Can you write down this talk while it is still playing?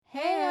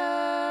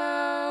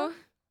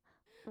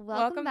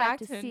Welcome back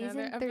to another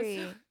season 3.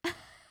 episode.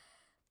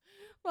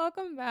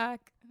 Welcome back.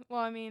 Well,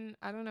 I mean,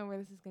 I don't know where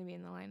this is going to be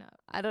in the lineup.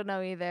 I don't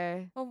know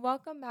either. Well,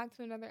 welcome back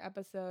to another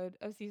episode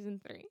of season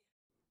 3.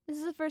 This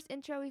is the first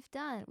intro we've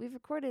done. We've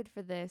recorded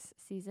for this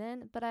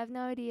season, but I have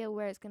no idea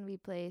where it's going to be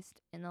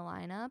placed in the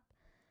lineup.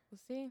 We'll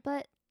see.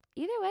 But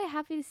either way,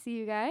 happy to see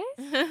you guys.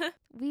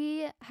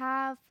 We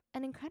have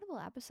an incredible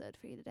episode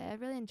for you today. I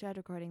really enjoyed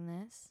recording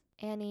this.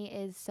 Annie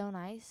is so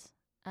nice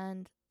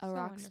and a So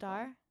rock wonderful.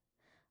 star.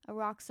 A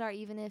rock star,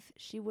 even if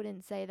she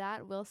wouldn't say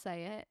that, we'll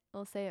say it.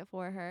 We'll say it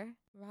for her.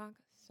 Rock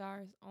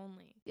stars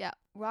only. Yeah,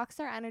 rock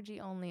star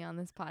energy only on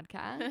this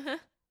podcast.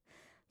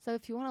 So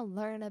if you want to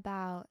learn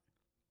about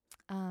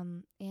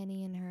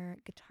Annie and her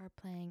guitar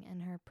playing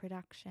and her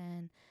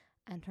production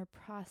and her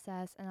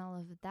process and all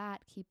of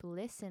that, keep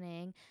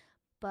listening.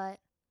 But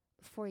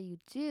before you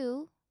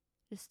do,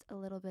 just a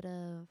little bit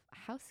of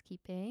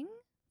housekeeping.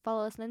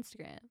 Follow us on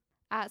Instagram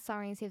at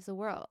Sorry Saves the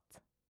World.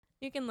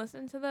 You can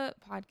listen to the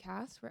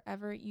podcast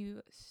wherever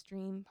you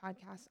stream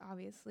podcasts,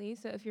 obviously.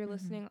 So if you're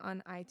listening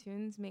on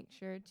iTunes, make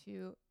sure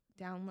to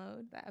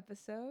download the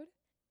episode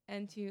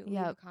and to leave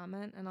a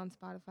comment. And on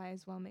Spotify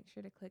as well, make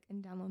sure to click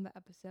and download the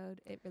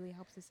episode. It really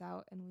helps us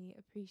out, and we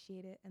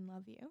appreciate it and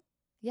love you.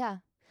 Yeah.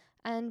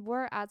 And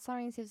we're at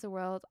Sorry Saves the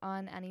World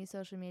on any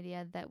social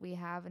media that we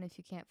have. And if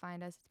you can't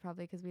find us, it's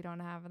probably because we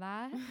don't have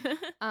that.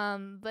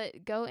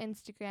 But go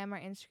Instagram. Our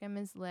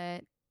Instagram is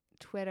lit.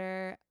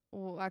 Twitter.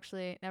 Well,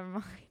 actually, never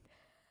mind.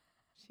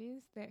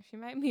 She's there. She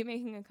might be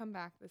making a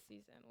comeback this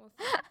season. We'll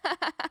see.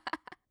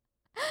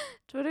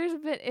 Twitter's a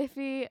bit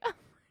iffy.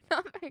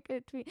 Not very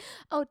good tweet.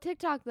 Oh,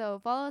 TikTok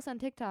though. Follow us on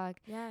TikTok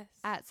Yes.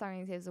 at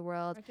Sorry Saves the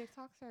World. Our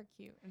TikToks are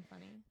cute and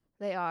funny.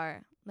 They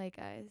are like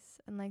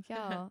us and like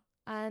y'all.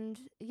 And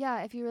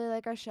yeah, if you really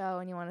like our show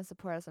and you want to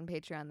support us on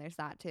Patreon, there's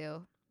that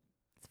too.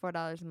 It's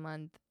 $4 a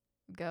month.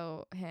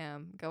 Go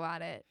ham. Go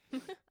at it.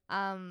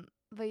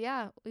 But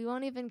yeah, we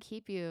won't even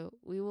keep you.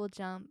 We will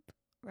jump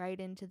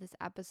right into this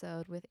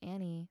episode with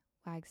Annie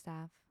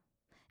Wagstaff.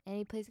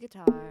 Annie plays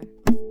guitar.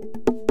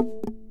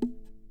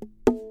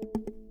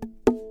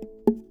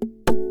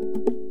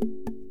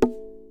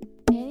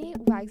 Annie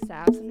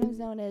Wagstaff, sometimes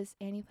known as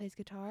Annie Plays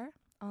Guitar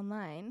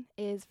online,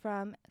 is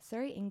from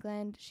Surrey,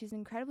 England. She's an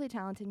incredibly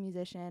talented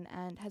musician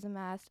and has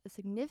amassed a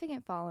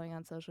significant following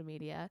on social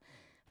media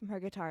from her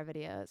guitar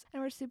videos.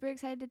 And we're super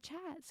excited to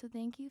chat, so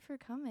thank you for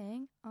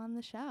coming on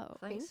the show.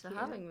 Thanks for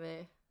having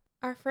me.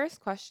 Our first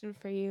question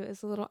for you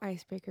is a little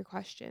icebreaker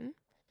question.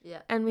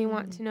 Yeah. And we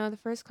want to know the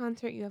first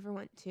concert you ever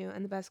went to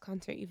and the best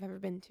concert you've ever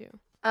been to.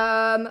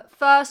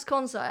 First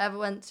concert I ever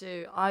went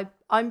to,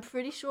 I'm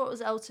pretty sure it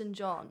was Elton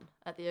John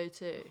at the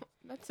O2.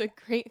 That's a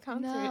great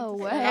concert. No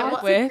to way. start It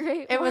off was-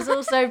 with. It was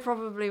also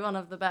probably one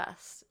of the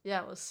best.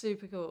 Yeah, it was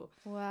super cool.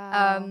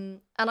 Wow. And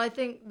I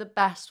think the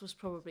best was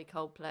probably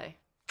Coldplay.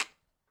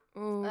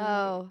 Ooh.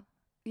 Oh,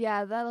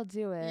 yeah, that'll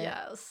do it.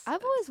 Yes.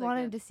 I've always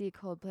wanted to see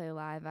Coldplay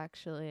live,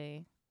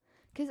 actually.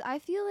 Because I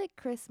feel like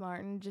Chris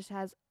Martin just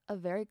has a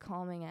very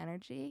calming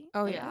energy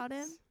about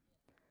him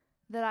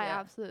that I Yeah.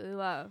 absolutely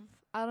love.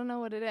 I don't know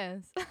what it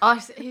is.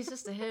 He's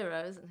just a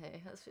hero, isn't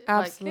he? That's,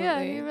 Absolutely.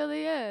 Yeah, he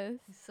really is.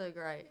 He's so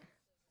great.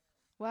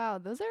 Wow,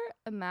 those are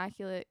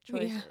immaculate Yeah.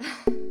 choices.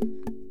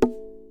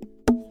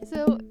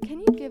 So, can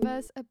you give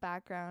us a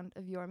background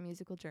of your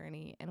musical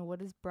journey and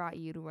what has brought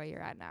you to where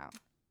you're at now?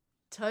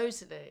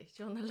 Totally.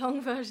 Do you want the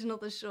long version or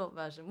the short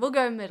version? We'll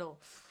go middle.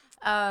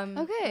 Okay,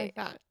 Like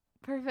that.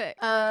 perfect.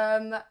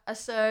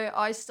 So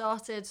I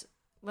started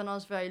when I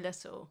was very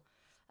little,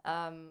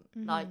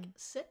 like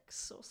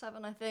 6 or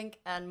 7, I think,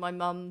 and my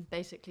mum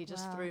basically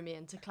just Wow. threw me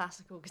into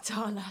classical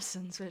guitar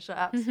lessons, which I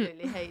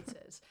absolutely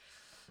hated.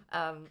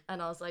 And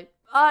I was like,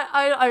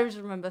 I just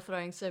remember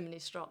throwing so many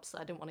strops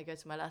that I didn't want to go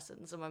to my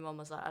lessons, and my mum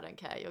was like, I don't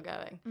care, you're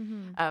going.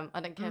 I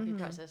don't care if you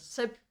practice.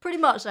 So pretty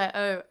much I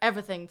owe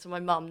everything to my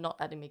mum not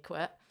letting me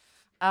quit.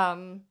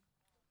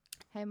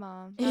 Hey,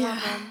 Mom. Yeah.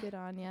 Mom, good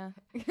on ya.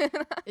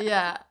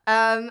 Yeah.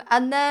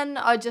 And then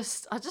I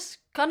just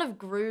kind of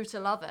grew to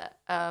love it.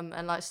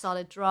 And like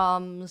started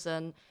drums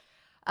and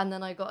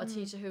then I got a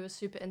teacher who was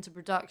super into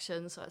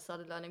production, so I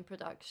started learning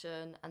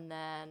production, and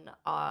then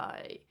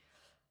I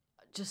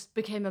just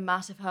became a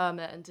massive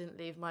hermit and didn't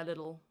leave my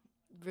little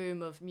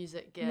room of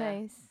music gear.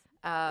 Nice.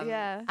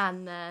 Yeah.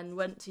 And then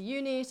went to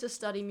uni to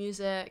study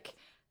music.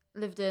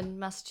 Lived in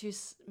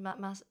Massachusetts,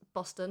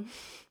 Boston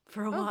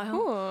for a while.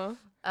 Cool.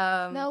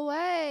 No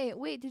way. Wait,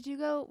 where did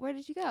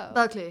you go?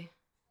 Berkeley.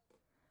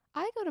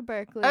 I go to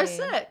Berkeley. Oh,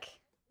 sick.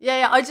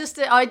 Yeah. I just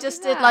did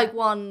Yeah. like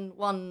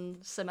one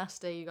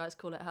semester, you guys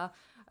call it,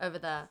 over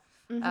there.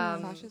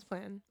 Sasha's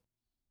plan.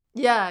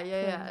 Yeah.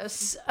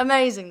 It's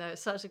amazing though.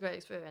 It's such a great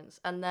experience.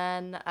 And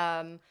then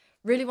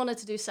really wanted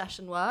to do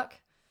session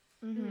work,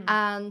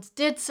 and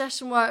did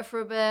session work for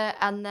a bit,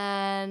 and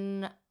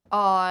then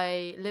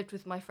I lived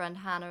with my friend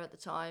Hannah at the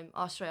time.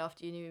 Straight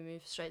after uni, we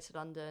moved straight to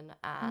London,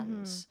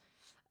 and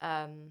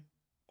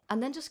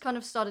then just kind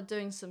of started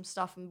doing some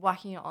stuff and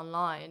whacking it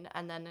online,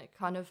 and then it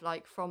kind of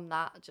like from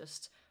that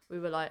just we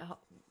were like,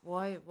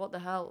 why, what the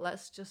hell,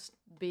 let's just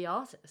be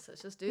artists,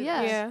 let's just do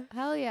this.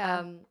 Hell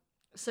yeah.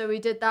 so we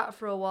did that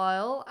for a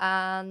while,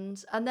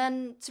 and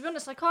then, to be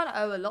honest, I kind of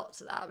owe a lot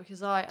to that,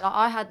 because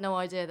I had no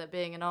idea that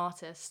being an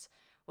artist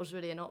was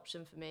really an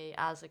option for me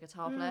as a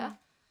guitar player.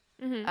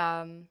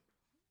 Mm-hmm.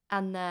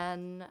 And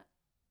then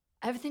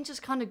everything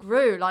just kind of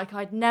grew. Like,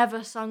 I'd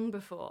never sung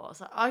before. I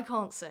was like, I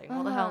can't sing.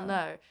 What the hell,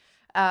 no.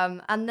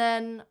 And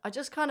then I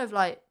just kind of,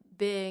 like,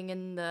 being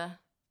in the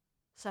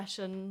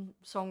session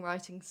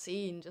songwriting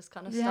scene, just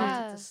kind of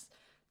started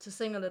to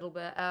sing a little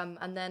bit.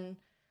 And then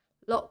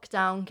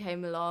lockdown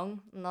came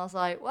along, and I was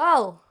like,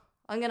 well,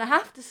 I'm going to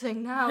have to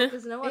sing now,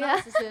 because no one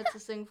else is here to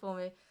sing for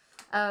me.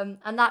 And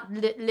that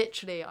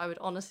literally, I would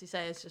honestly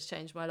say, has just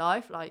changed my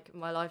life. Like,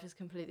 my life is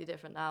completely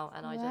different now,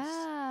 and I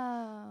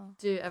just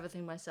do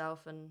everything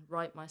myself and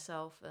write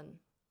myself, and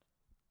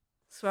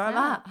that's where I'm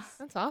at.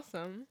 That's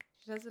awesome.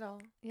 She does it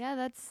all. Yeah,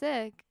 that's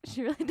sick.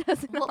 She really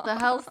does it all. What the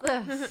hell's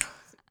this?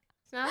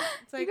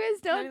 It's like you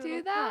guys don't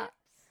do that? Claps.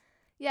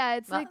 Yeah,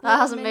 it's that like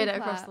hasn't made mini it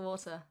across clap. the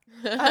water.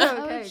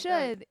 Oh, Okay, it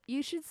should.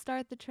 You should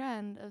start the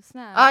trend of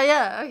snaps. Oh,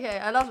 yeah, okay,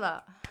 I love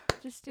that.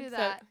 Just do It's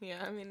that.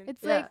 yeah, I mean,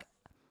 It's Yeah. like,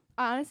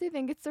 I honestly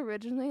think it's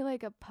originally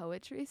like a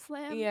poetry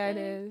slam. yeah, it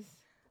thing. is.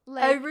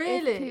 Like, if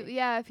really?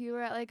 if you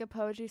were at like a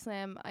poetry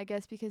slam, I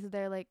guess because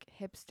they're like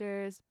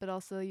hipsters, but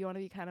also you want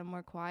to be kind of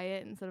more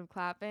quiet instead of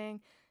clapping,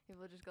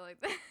 people just go like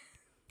that.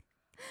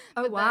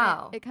 Oh, But then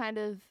wow. It kind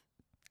of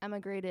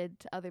emigrated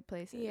to other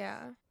places. Yeah.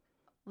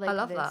 Like I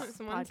love this that. If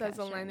someone says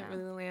a podcast line right that now.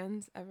 really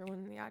lands, everyone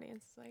in the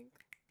audience is like,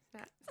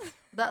 snaps.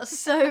 That's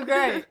so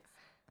great.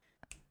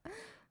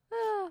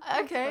 Ah,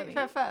 that's Okay,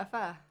 funny.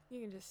 fair.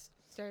 You can just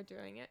start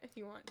doing it if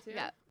you want to.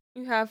 Yeah.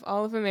 You have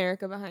all of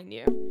America behind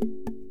you.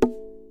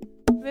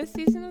 This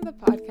season of the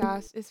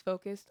podcast is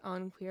focused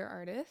on queer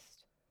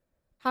artists.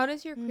 How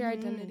does your queer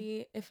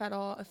identity, if at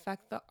all,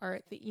 affect the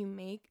art that you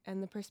make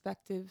and the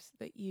perspectives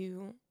that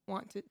you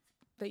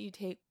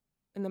take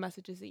and the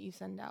messages that you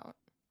send out?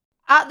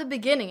 At the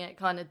beginning, it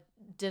kind of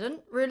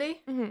didn't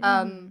really.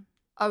 Mm-hmm.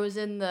 I was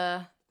in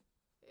the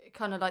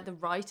kind of like the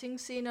writing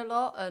scene a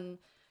lot, and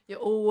you're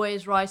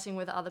always writing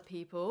with other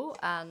people,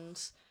 and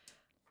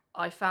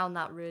I found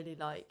that really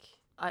like,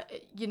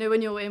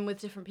 when you're in with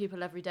different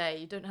people every day,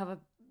 you don't have a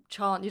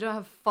chance, you don't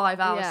have 5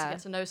 hours to get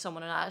to know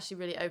someone and actually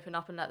really open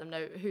up and let them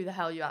know who the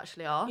hell you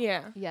actually are.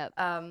 Yeah. Yep.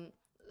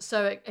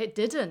 So it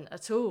didn't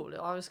at all.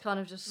 I was kind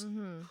of just.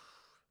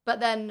 But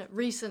then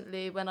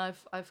recently, when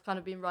I've kind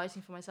of been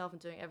writing for myself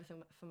and doing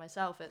everything for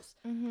myself, it's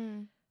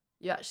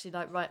you actually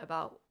like write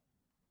about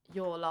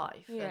your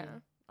life. Yeah.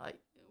 And, like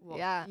what,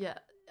 Yeah.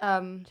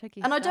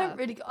 Tricky and I stuff.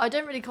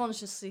 don't really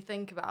consciously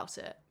think about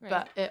it, Right.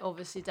 but it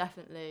obviously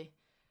definitely.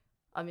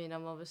 I mean,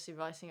 I'm obviously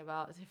writing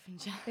about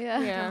different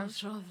Yeah.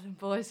 girls rather than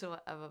boys or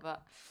whatever,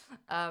 but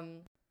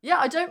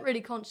I don't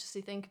really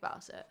consciously think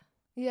about it.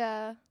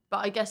 Yeah.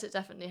 But I guess it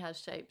definitely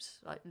has shaped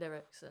like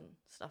lyrics and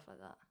stuff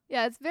like that.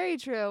 Yeah, it's very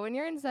true. When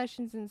you're in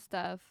sessions and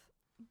stuff,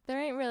 there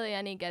ain't really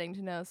any getting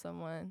to know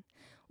someone.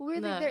 Well,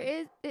 really, No. there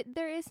is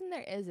and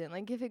there isn't.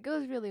 Like, if it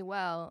goes really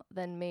well,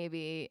 then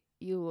maybe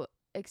you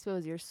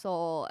expose your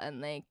soul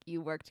and like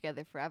you work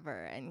together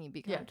forever and you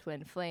become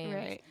twin flames.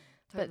 Right.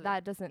 But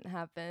that doesn't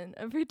happen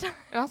every time.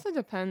 It also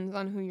depends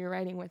on who you're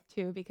writing with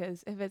too,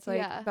 because if it's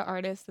like the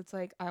artist that's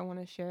like, I want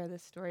to share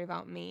this story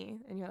about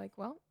me, and you're like,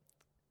 well,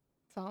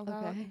 it's all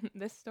about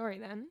this story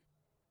then.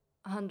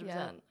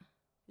 100%.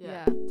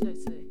 Yeah.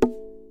 Totally.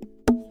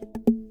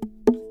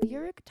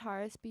 You're a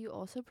guitarist, but you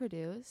also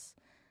produce.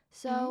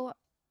 So,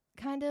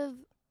 kind of,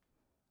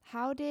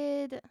 how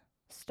did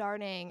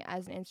starting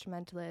as an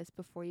instrumentalist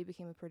before you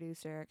became a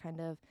producer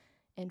kind of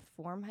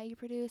inform how you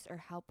produce or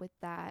help with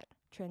that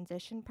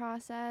transition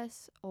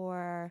process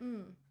or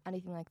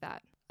anything like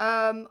that?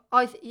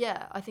 I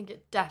think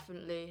it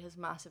definitely has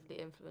massively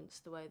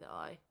influenced the way that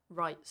I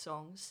write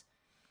songs.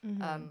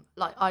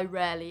 Like, I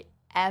rarely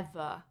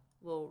ever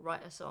will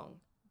write a song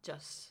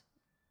just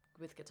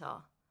with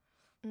guitar.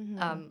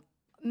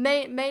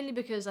 Mainly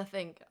because I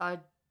think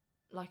I'm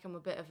a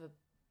bit of a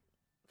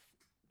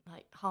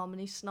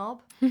harmony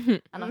snob,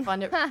 and I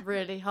find it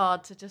really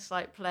hard to just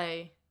like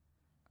play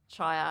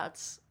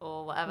triads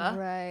or whatever.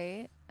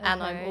 Right.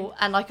 And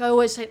I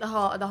always take the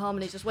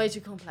harmony just way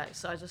too complex.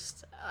 So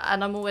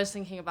I'm always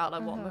thinking about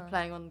like what I'm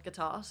playing on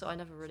guitar. So I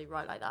never really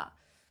write like that.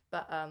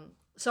 But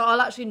so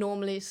I'll actually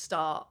normally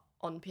start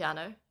on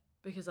piano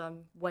because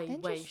I'm way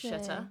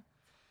shitter.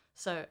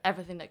 So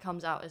everything that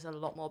comes out is a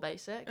lot more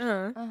basic.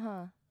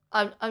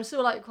 I'm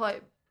still like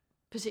quite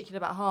particular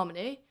about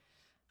harmony,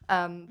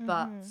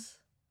 but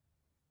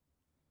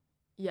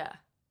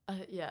I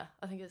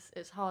think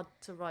it's hard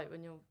to write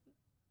when you're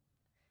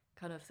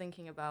kind of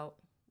thinking about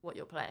what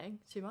you're playing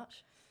too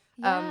much.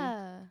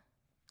 Yeah.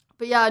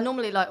 But yeah, I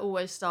normally like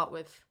always start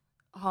with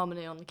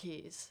harmony on the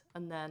keys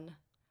and then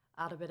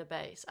add a bit of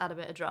bass, add a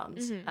bit of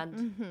drums,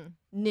 and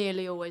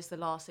nearly always the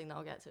last thing that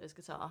I'll get to is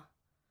guitar.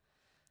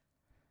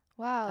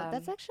 Wow,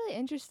 that's actually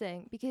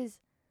interesting because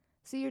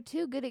so you're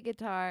too good at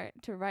guitar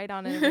to write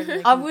on it.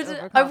 And I would.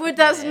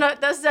 That's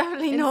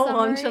definitely not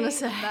what I'm trying to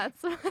say.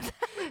 That's what's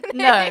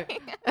No.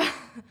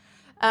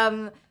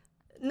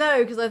 No,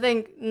 because I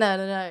think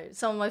no.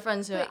 Some of my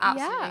friends who are But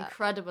absolutely yeah.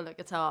 incredible at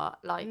guitar,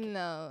 like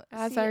No.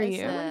 As See, are as you.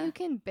 someone Yeah. who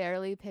can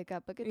barely pick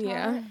up a guitar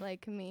Yeah.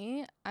 like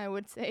me, I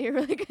would say you're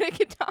really good at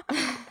guitar.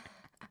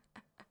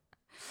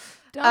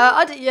 Don't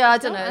I don't know.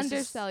 don't It's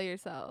just undersell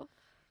yourself.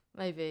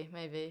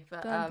 maybe,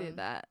 but Don't do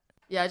that.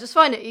 yeah, I just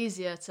find it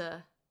easier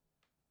to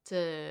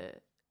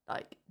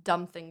like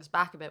dumb things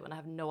back a bit when I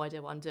have no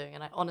idea what I'm doing,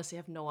 and I honestly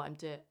have no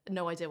idea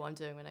what I'm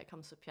doing when it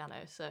comes to piano.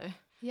 So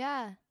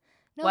Yeah.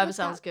 No, whatever but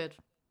sounds good.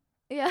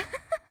 yeah.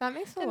 That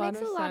makes a That lot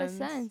makes of a lot of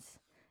sense. sense.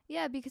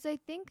 Yeah, because I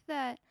think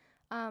that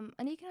Anika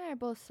and I are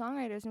both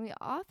songwriters, and we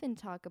often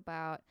talk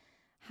about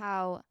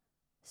how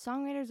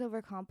songwriters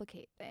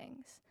overcomplicate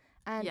things.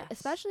 And Yes.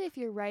 especially if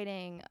you're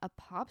writing a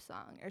pop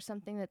song or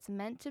something that's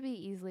meant to be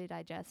easily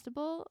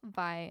digestible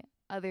by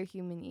other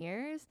human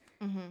ears,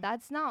 Mm-hmm.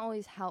 that's not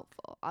always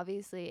helpful.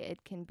 Obviously,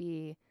 it can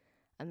be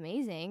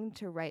amazing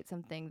to write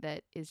something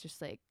that is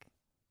just like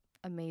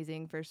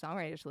amazing for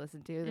songwriters to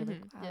listen to. They're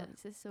like, wow, Yeah.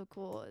 this is so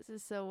cool. This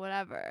is so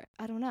whatever.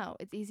 I don't know.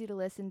 It's easy to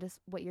listen to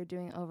what you're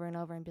doing over and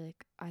over and be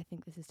like, I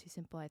think this is too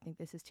simple. I think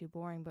this is too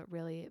boring. But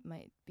really, it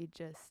might be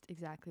just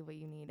exactly what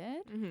you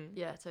needed. Mm-hmm.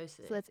 Yeah, totally.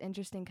 So that's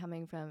interesting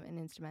coming from an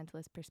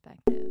instrumentalist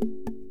perspective.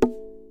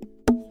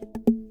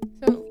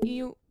 So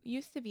you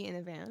used to be in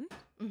a band.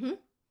 Mm-hmm.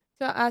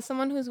 So as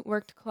someone who's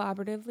worked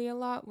collaboratively a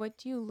lot, what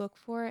do you look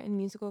for in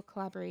musical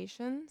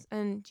collaborations?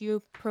 And do you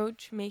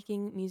approach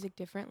making music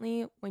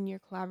differently when you're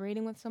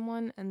collaborating with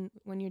someone and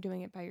when you're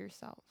doing it by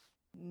yourself?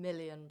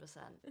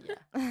 1,000,000%.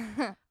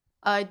 Yeah.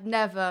 I'd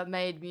never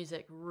made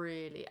music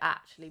really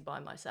actually by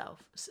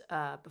myself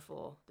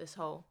before this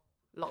whole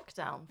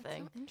lockdown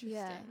thing. So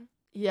interesting.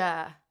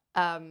 Yeah.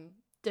 Yeah.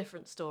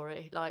 Different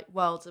story, like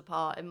worlds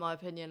apart, in my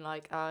opinion,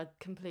 like a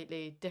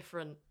completely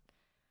different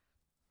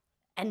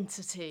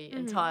entity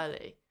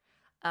entirely.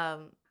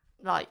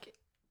 Like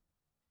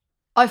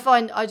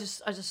I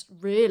just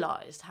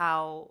realized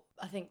how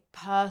I think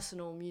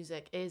personal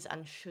music is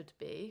and should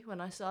be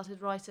when I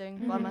started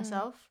writing by Mhm.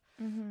 myself.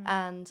 Mm-hmm.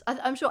 And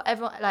I'm sure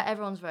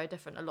everyone's very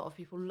different. A lot of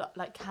people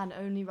like can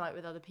only write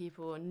with other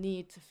people and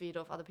need to feed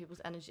off other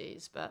people's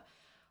energies, but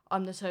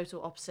I'm the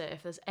total opposite.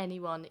 If there's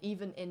anyone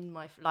even in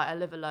my I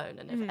live alone,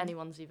 and if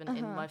anyone's even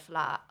in my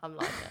flat, I'm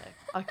like,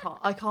 no,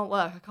 I can't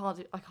work.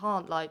 I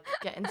can't like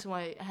get into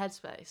my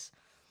headspace.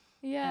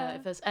 Yeah.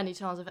 If there's any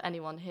chance of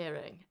anyone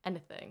hearing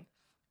anything.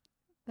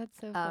 That's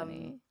so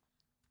funny.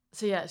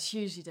 So yeah, it's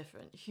hugely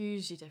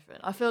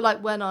different. I feel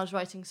like when I was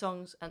writing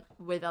songs and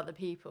with other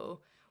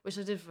people, which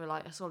I did for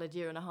like a solid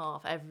year and a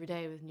half, every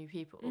day with new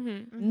people,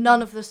 Mm-hmm.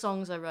 none of the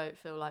songs I wrote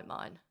feel like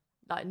mine.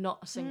 Like not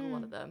a single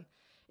one of them.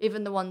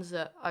 Even the ones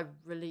that I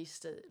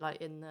released like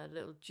in the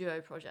little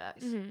duo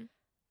projects,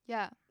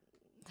 Yeah.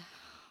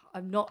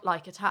 I'm not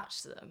like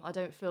attached to them. I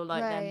don't feel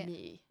like they're Right.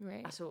 me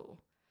Right. at all.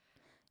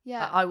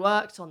 Yeah. I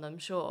worked on them,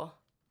 sure,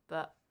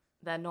 but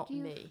they're not Do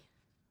you me.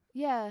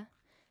 Yeah.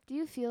 Do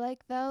you feel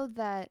like though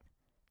that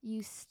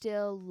you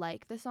still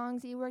like the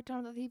songs that you worked on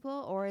with other people,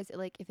 or is it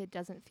like if it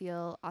doesn't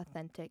feel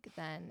authentic,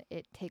 then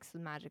it takes the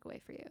magic away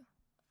for you?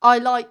 I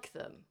like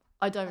them.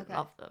 I don't Okay.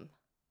 love them.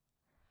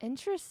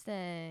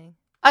 Interesting.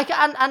 And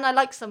I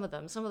like some of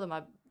them. Some of them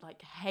I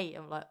like hate.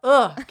 I'm like,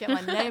 ugh, get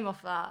my name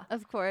off that.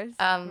 Of course.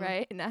 Um,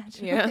 Right.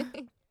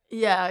 Naturally.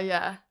 Yeah.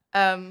 Yeah.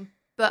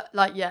 But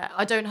like, yeah,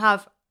 I don't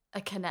have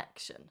a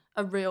connection,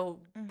 a real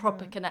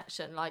proper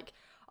connection. Like,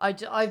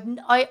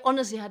 I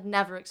honestly had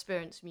never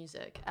experienced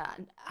music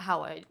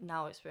how I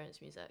now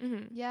experience music.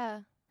 Yeah.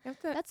 You have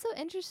to, That's so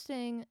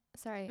interesting.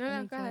 Sorry. No,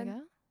 Amy, go can I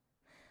ahead.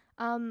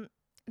 go?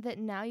 That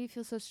now you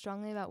feel so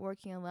strongly about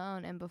working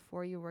alone, and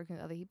before you were working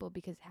with other people,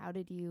 because how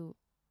did you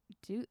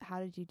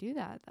do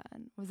that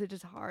then? Was it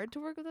just hard to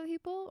work with other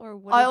people, or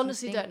what? I did you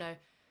honestly think don't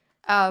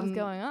know. was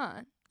going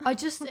on?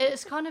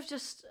 It's kind of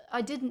just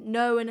I didn't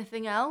know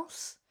anything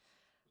else.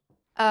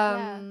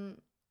 Yeah.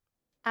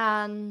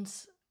 And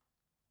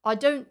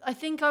I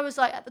think I was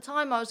like, at the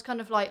time I was kind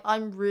of like,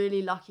 I'm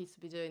really lucky to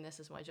be doing this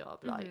as my job.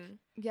 Like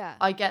Yeah.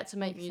 I get to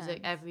make Makes music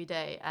sense. every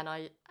day, and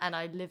I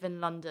live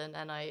in London,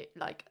 and I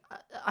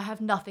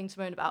have nothing to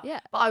moan about. Yeah,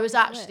 But I was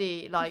that's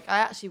actually like, I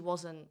actually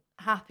wasn't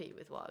happy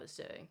with what I was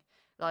doing.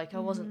 Like I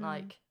wasn't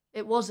like,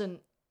 it wasn't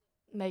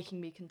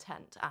making me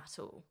content at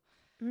all.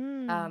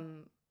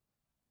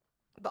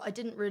 But I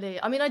didn't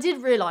really, I mean, I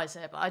did realize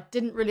it, but I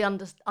didn't really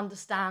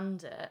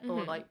understand it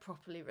or like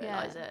properly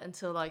realize it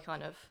until I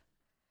kind of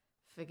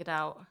figured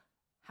out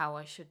how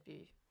I should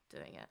be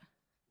doing it.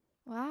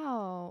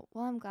 Wow.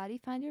 Well, I'm glad you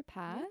found your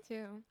path. Me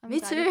too. I'm Me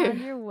glad you found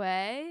too. your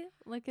way.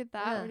 Look at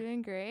that. Yeah. We're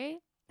doing great.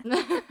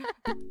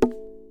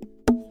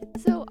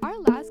 So our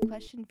last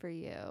question for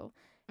you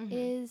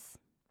is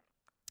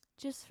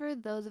just for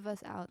those of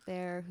us out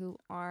there who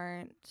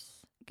aren't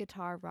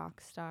guitar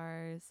rock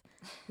stars,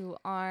 who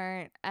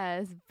aren't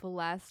as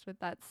blessed with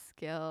that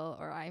skill,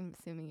 or I'm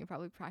assuming you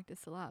probably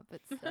practiced a lot,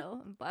 but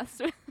still I'm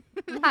blessed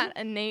with that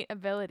innate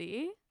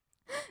ability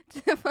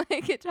to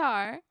play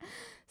guitar.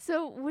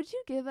 So would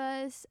you give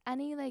us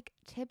any like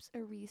tips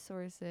or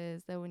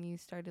resources that when you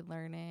started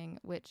learning,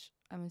 which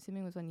I'm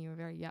assuming was when you were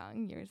very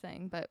young, you were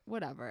saying, but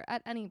whatever,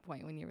 at any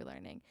point when you were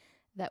learning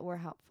that were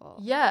helpful?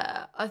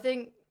 Yeah, I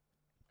think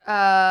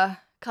kind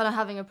of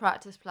having a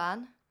practice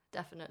plan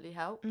definitely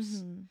helps,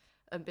 Mm-hmm.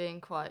 and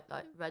being quite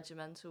like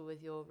regimental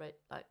with your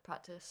like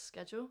practice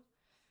schedule,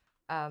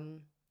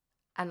 and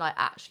like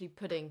actually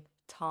putting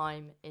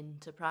time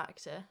into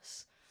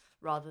practice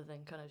rather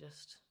than kind of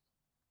just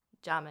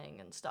jamming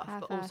and stuff,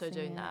 but also Half-assing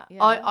doing it, that.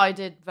 yeah. I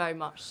did very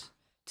much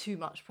too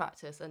much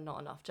practice and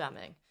not enough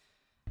jamming.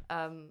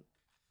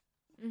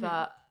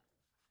 But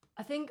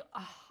I think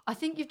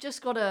you've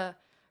just got to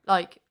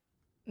like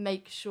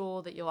make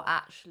sure that you're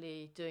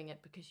actually doing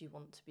it because you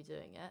want to be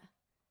doing it,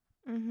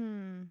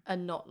 Mm-hmm.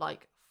 and not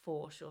like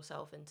force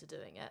yourself into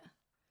doing it.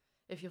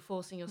 If you're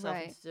forcing yourself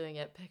Right. into doing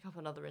it, pick up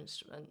another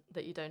instrument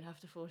that you don't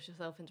have to force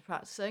yourself into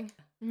practicing.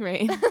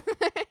 Right.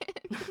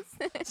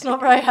 It's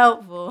not very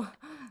helpful.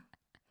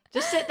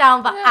 Just sit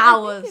down for Yeah,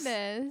 hours I think it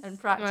is. and Well,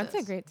 practice. that's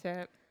a great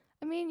tip.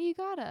 I mean, you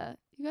gotta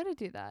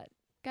do that,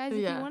 guys. If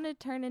Yeah. you want to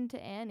turn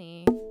into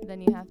Annie,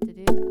 then you have to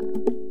do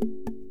that.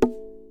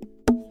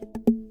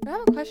 I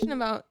have a question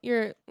about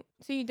your.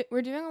 So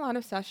we're doing a lot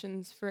of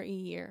sessions for a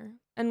year,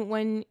 and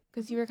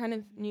because you were kind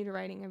of new to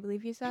writing, I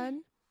believe you said.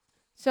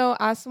 So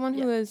as someone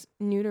who is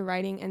new to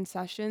writing and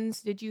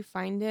sessions, did you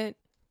find it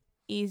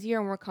easier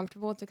or more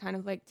comfortable to kind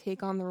of like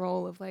take on the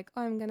role of like,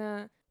 oh, I'm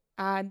gonna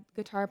add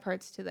guitar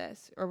parts to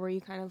this, or were you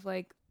kind of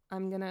like,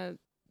 I'm gonna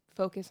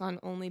focus on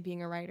only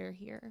being a writer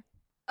here?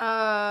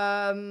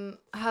 How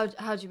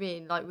do you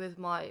mean, like with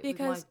my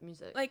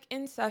music? Like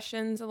in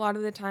sessions, a lot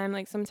of the time,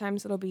 like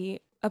sometimes it'll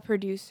be a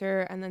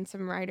producer and then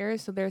some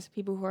writers. So there's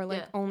people who are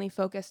like only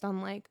focused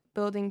on like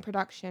building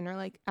production or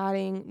like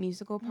adding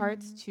musical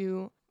parts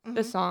to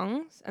the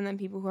songs, and then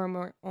people who are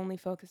more only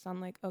focused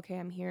on like, okay,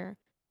 I'm here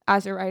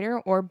as a writer,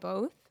 or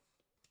both.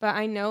 But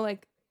I know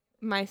like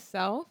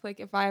myself, like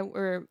if I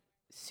were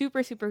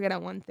super good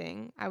at one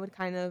thing, I would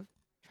kind of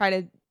try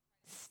to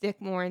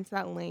stick more into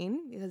that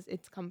lane because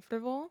it's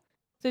comfortable.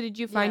 So did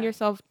you find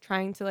yourself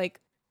trying to like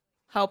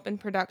help in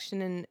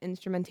production and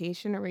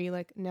instrumentation, or were you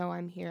like, no,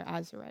 I'm here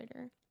as a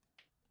writer?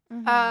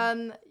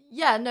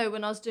 Yeah, no,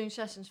 when I was doing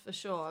sessions, for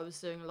sure, I was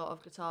doing a lot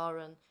of guitar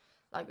and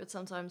like would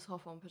sometimes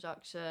hop on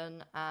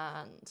production,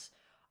 and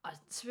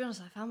to be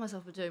honest, I found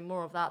myself doing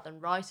more of that than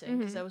writing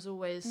because there was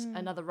always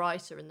another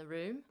writer in the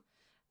room,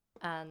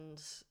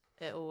 and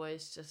it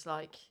always just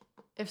like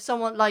if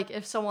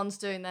someone's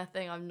doing their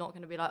thing, I'm not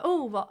going to be like,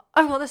 oh, but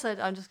I've got this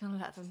idea. I'm just going to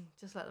let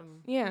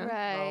them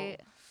Right.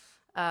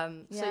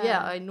 roll. So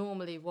yeah, I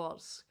normally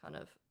was kind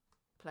of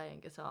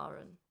playing guitar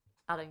and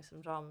adding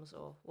some drums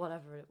or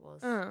whatever it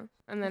was. And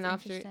then That's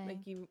after interesting.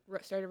 like you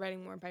started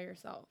writing more by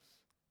yourself.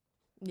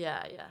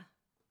 Yeah.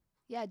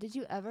 Yeah, did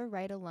you ever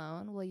write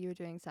alone while you were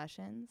doing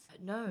sessions?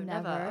 No,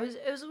 never.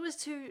 It was always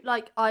too,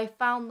 like, I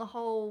found the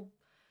whole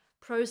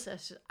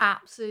process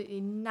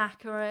absolutely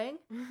knackering.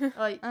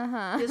 Like,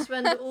 you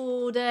spend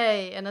all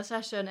day in a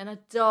session in a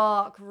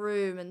dark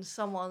room in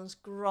someone's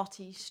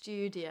grotty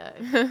studio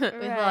with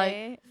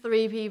like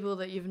 3 people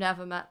that you've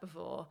never met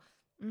before,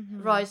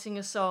 writing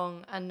a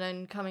song, and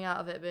then coming out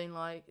of it being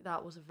like,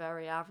 that was a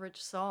very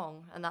average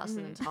song, and that's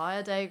an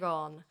entire day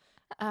gone.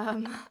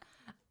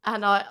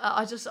 And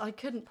I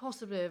couldn't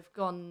possibly have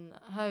gone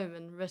home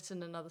and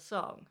written another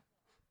song.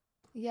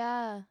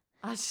 Yeah.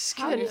 I just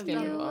couldn't have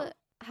done it.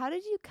 How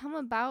did you come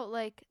about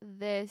like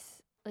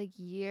this like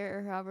year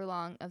or however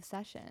long of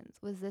sessions?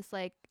 Was this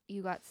like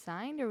you got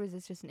signed, or was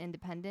this just an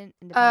independent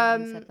you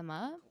set them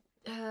up?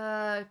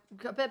 A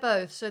bit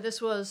both. So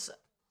this was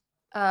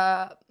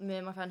me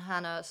and my friend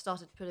Hannah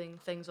started putting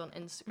things on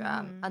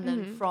Instagram, and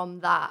then from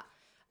that,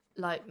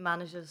 like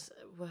managers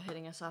were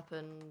hitting us up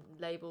and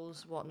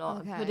labels,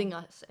 whatnot, and putting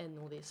us in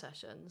all these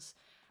sessions.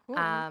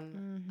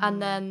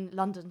 And then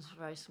London's a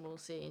very small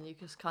scene. You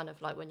just kind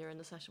of like, when you're in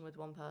the session with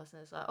one person,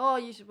 it's like, oh,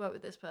 you should work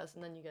with this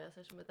person. Then you get a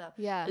session with them.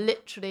 Yeah.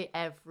 Literally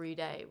every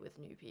day with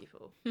new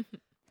people.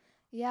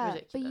 Yeah.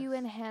 Ridiculous. But you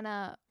and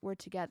Hannah were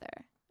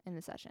together in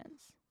the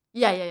sessions.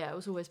 Yeah. It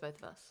was always both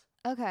of us.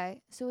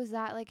 Okay. So was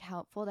that like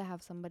helpful to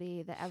have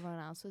somebody that everyone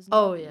else was?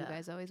 Oh, You yeah.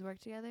 guys always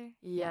work together?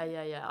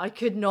 Yeah. I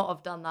could not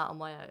have done that on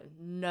my own.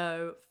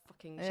 No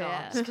fucking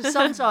chance. Because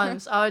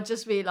sometimes I would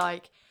just be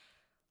like,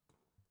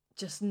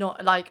 just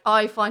not, like,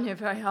 I find it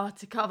very hard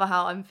to cover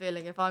how I'm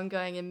feeling if I'm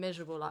going in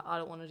miserable, like, I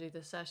don't want to do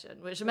this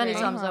session, which many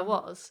times I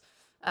was.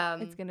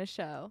 It's going to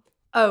show.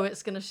 Oh,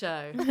 it's going to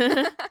show.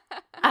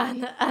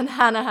 and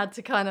Hannah had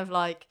to kind of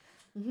like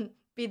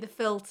be the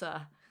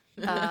filter.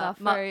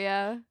 Buffer,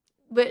 yeah.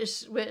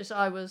 Which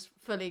I was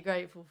fully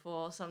grateful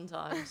for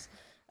sometimes.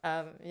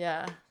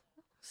 Yeah.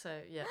 So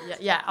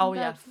yeah. Oh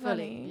yeah, fully.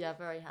 Funny. Yeah,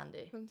 very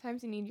handy.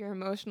 Sometimes you need your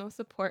emotional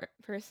support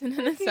person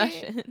in a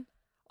session.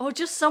 Or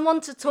just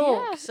someone to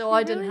talk, so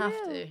I didn't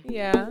have to.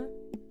 Yeah.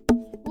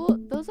 Well,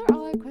 those are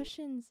all our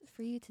questions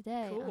for you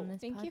today on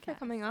this Thank you for podcast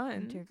coming on.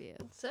 interview.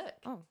 Sick.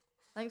 Oh,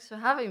 thanks for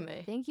having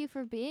me. Thank you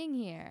for being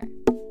here.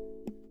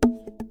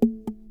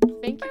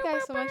 Thank you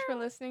guys so much for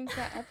listening to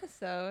that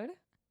episode.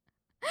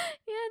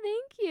 Yeah,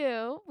 thank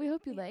you. We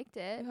hope you liked I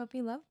it. hope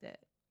you loved it.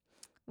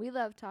 We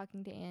love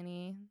talking to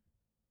Annie.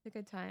 a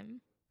good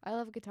time. I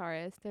love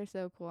guitarists. They're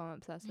so cool. I'm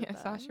obsessed with them.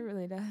 Yeah, Sasha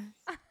really does.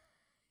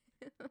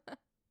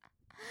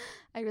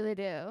 I really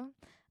do.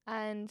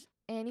 And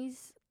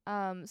Annie's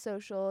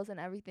socials and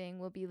everything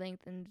will be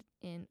linked in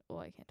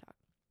I can't talk.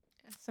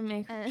 So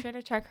make sure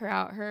to check her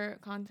out. Her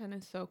content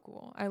is so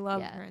cool. I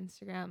love her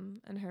Instagram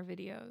and her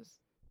videos.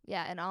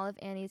 Yeah, and all of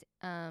Annie's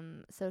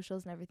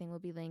socials and everything will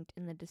be linked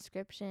in the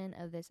description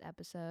of this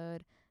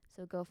episode.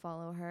 So go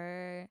follow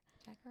her.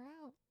 Check her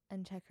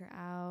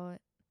out.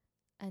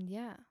 And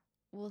yeah,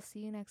 we'll see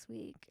you next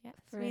week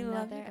for we another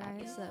love you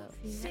guys. episode.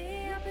 See,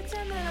 I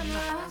pretend that I'm a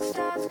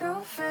rockstar's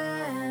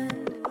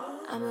girlfriend.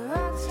 I'm a